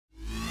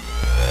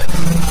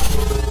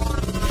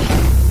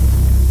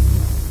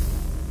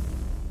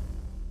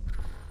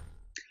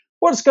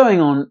What's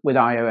going on with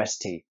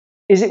IOST?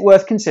 Is it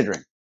worth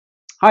considering?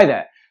 Hi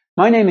there,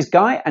 my name is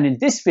Guy, and in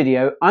this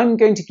video I'm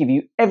going to give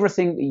you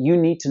everything that you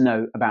need to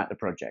know about the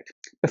project.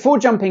 Before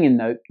jumping in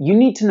though, you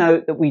need to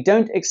know that we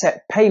don't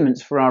accept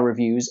payments for our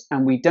reviews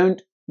and we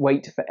don't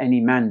wait for any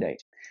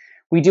mandate.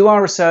 We do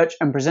our research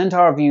and present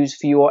our views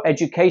for your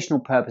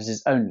educational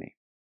purposes only.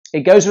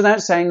 It goes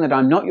without saying that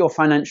I'm not your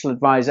financial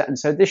advisor, and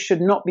so this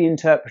should not be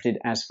interpreted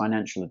as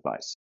financial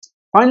advice.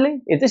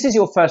 Finally, if this is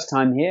your first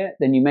time here,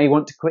 then you may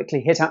want to quickly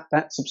hit up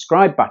that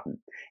subscribe button.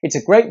 It's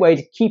a great way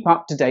to keep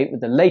up to date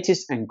with the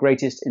latest and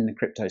greatest in the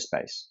crypto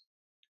space.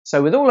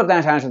 So with all of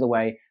that out of the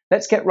way,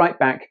 let's get right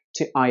back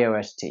to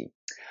IOST.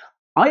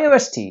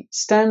 IOST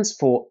stands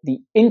for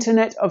the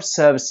Internet of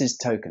Services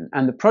Token,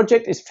 and the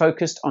project is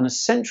focused on a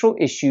central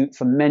issue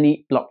for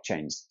many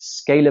blockchains: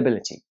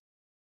 scalability.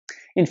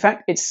 In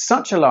fact, it's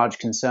such a large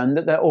concern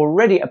that there are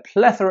already a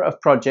plethora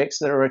of projects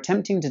that are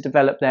attempting to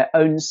develop their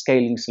own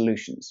scaling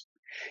solutions.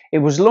 It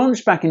was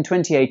launched back in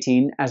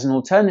 2018 as an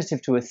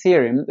alternative to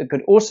Ethereum that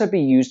could also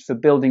be used for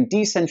building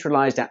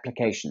decentralized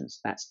applications,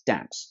 that's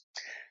dApps.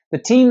 The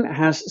team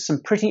has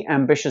some pretty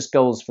ambitious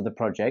goals for the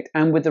project,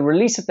 and with the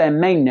release of their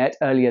mainnet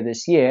earlier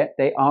this year,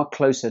 they are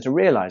closer to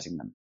realizing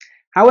them.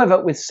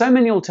 However, with so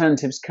many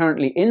alternatives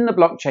currently in the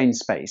blockchain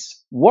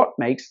space, what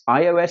makes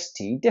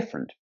IOST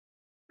different?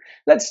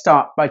 Let's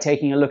start by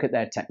taking a look at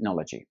their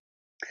technology.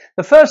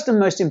 The first and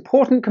most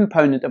important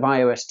component of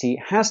IOST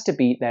has to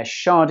be their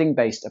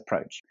sharding-based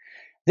approach.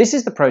 This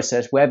is the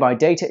process whereby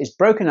data is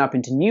broken up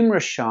into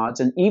numerous shards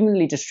and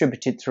evenly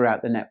distributed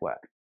throughout the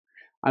network.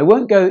 I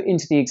won't go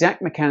into the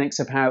exact mechanics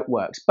of how it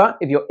works, but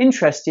if you're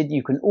interested,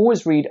 you can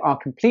always read our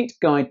complete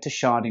guide to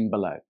sharding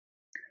below.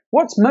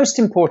 What's most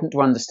important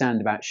to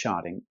understand about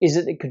sharding is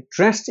that it could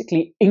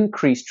drastically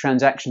increase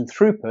transaction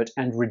throughput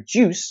and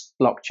reduce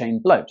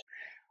blockchain bloat.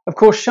 Of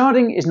course,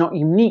 sharding is not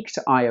unique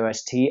to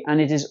IOST,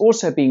 and it is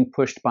also being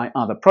pushed by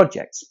other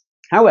projects.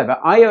 However,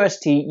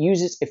 IOST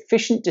uses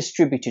efficient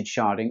distributed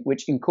sharding,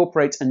 which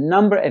incorporates a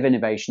number of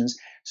innovations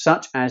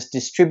such as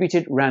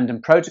distributed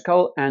random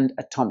protocol and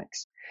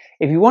Atomix.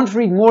 If you want to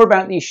read more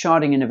about these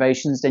sharding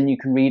innovations, then you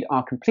can read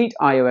our complete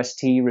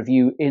IOST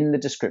review in the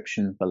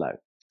description below.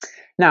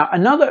 Now,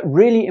 another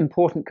really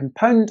important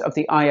component of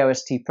the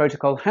IOST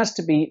protocol has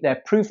to be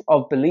their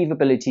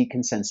Proof-of-Believability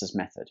consensus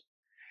method.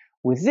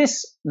 With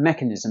this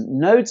mechanism,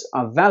 nodes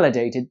are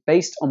validated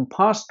based on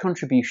past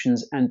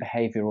contributions and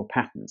behavioral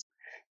patterns.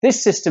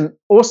 This system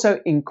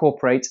also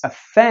incorporates a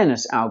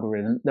fairness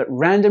algorithm that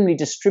randomly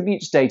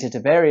distributes data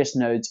to various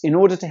nodes in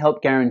order to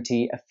help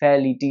guarantee a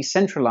fairly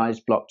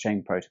decentralized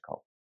blockchain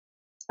protocol.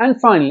 And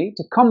finally,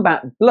 to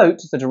combat bloat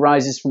that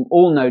arises from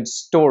all nodes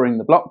storing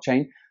the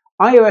blockchain,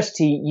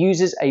 IOST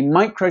uses a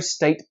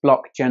microstate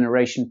block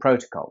generation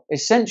protocol,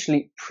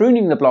 essentially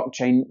pruning the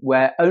blockchain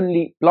where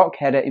only block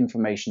header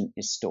information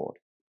is stored.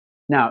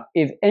 Now,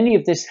 if any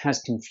of this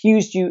has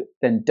confused you,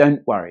 then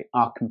don't worry,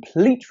 our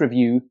complete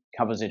review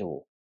covers it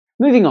all.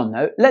 Moving on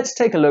though, let's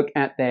take a look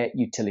at their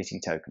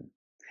utility token.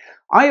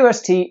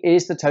 IOST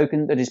is the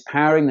token that is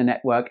powering the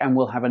network and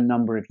will have a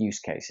number of use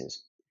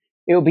cases.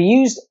 It will be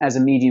used as a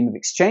medium of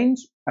exchange,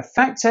 a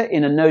factor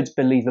in a node's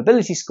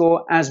believability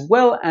score, as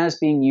well as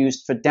being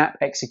used for dApp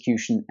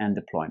execution and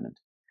deployment.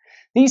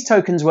 These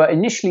tokens were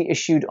initially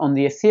issued on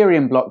the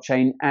Ethereum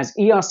blockchain as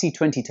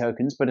ERC20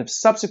 tokens, but have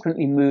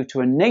subsequently moved to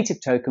a native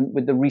token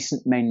with the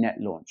recent mainnet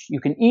launch. You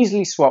can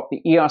easily swap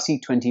the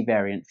ERC20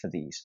 variant for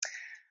these.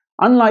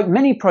 Unlike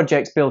many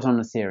projects built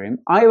on Ethereum,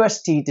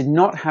 IOST did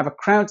not have a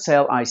crowd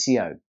sale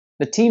ICO.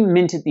 The team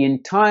minted the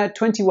entire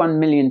 21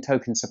 million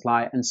token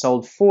supply and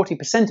sold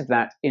 40% of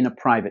that in a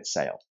private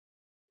sale.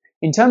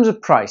 In terms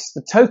of price,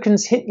 the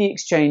tokens hit the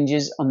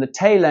exchanges on the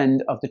tail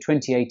end of the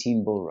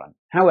 2018 bull run.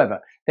 However,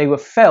 they were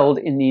felled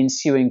in the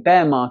ensuing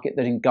bear market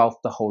that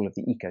engulfed the whole of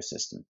the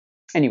ecosystem.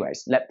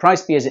 Anyways, let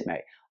price be as it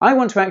may. I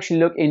want to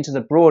actually look into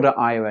the broader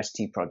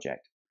IOST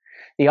project.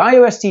 The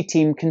IOST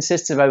team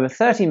consists of over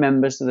 30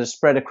 members that are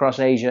spread across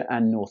Asia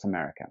and North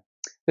America.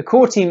 The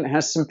core team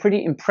has some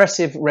pretty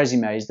impressive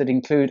resumes that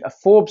include a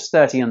Forbes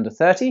 30 under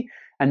 30,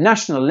 a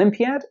National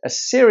Olympiad, a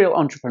serial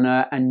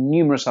entrepreneur, and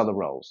numerous other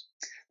roles.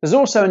 There's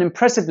also an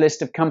impressive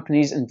list of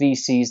companies and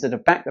VCs that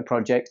have backed the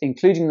project,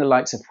 including the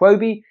likes of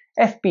Huobi,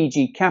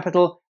 FBG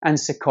Capital, and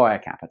Sequoia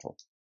Capital.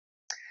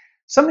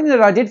 Something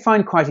that I did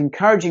find quite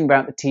encouraging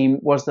about the team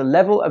was the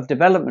level of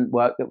development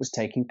work that was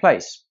taking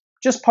place.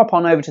 Just pop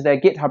on over to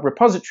their GitHub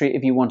repository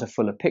if you want a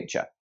fuller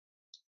picture.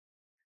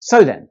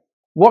 So then,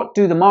 what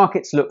do the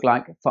markets look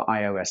like for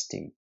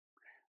IOST?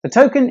 The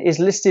token is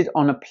listed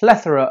on a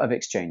plethora of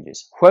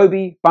exchanges: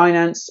 Huobi,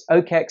 Binance,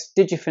 OKEx,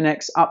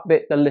 Digifinex,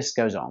 Upbit, the list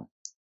goes on.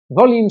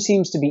 Volume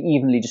seems to be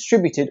evenly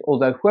distributed,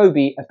 although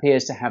Huobi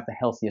appears to have the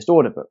healthiest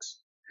order books.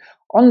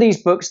 On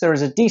these books, there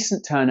is a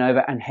decent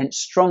turnover and hence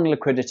strong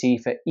liquidity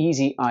for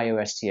easy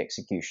IOST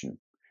execution.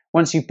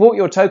 Once you've bought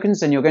your tokens,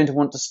 then you're going to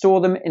want to store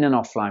them in an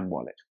offline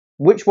wallet.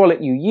 Which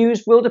wallet you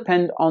use will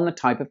depend on the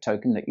type of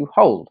token that you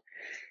hold.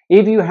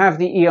 If you have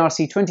the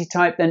ERC20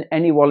 type, then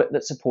any wallet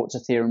that supports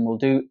Ethereum will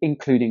do,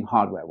 including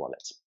hardware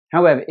wallets.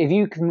 However, if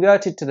you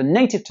converted to the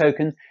native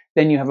token,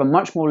 then you have a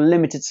much more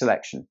limited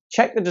selection.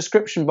 Check the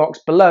description box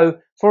below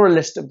for a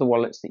list of the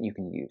wallets that you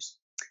can use.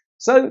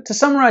 So, to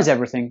summarize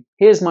everything,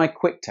 here's my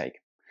quick take.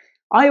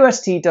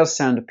 IOST does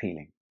sound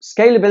appealing.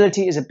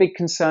 Scalability is a big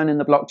concern in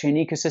the blockchain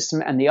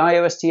ecosystem, and the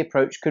IOST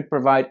approach could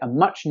provide a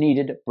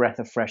much-needed breath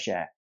of fresh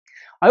air.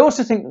 I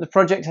also think that the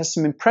project has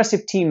some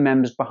impressive team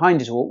members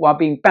behind it all while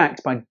being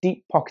backed by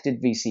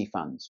deep-pocketed VC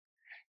funds.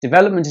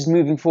 Development is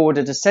moving forward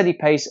at a steady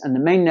pace, and the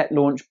mainnet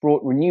launch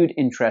brought renewed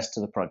interest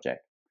to the project.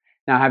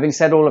 Now, having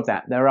said all of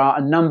that, there are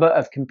a number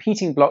of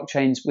competing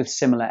blockchains with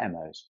similar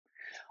MOs.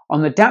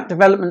 On the dApp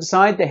development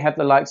side, they have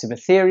the likes of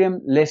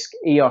Ethereum, Lisk,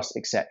 EOS,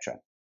 etc.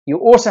 You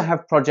also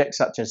have projects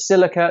such as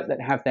Silica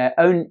that have their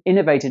own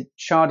innovative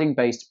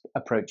sharding-based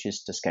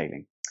approaches to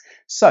scaling.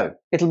 So,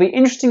 it'll be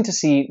interesting to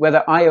see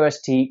whether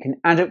IOST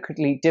can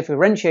adequately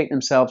differentiate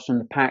themselves from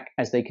the pack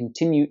as they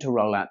continue to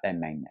roll out their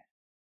mainnet.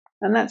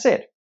 And that's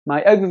it,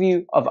 my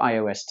overview of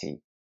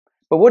IOST.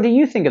 But what do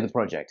you think of the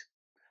project?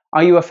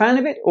 Are you a fan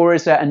of it, or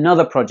is there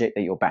another project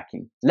that you're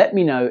backing? Let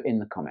me know in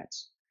the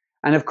comments.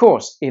 And of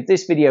course, if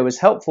this video was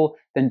helpful,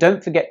 then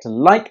don't forget to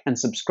like and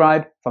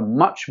subscribe for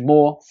much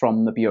more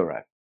from the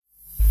Bureau.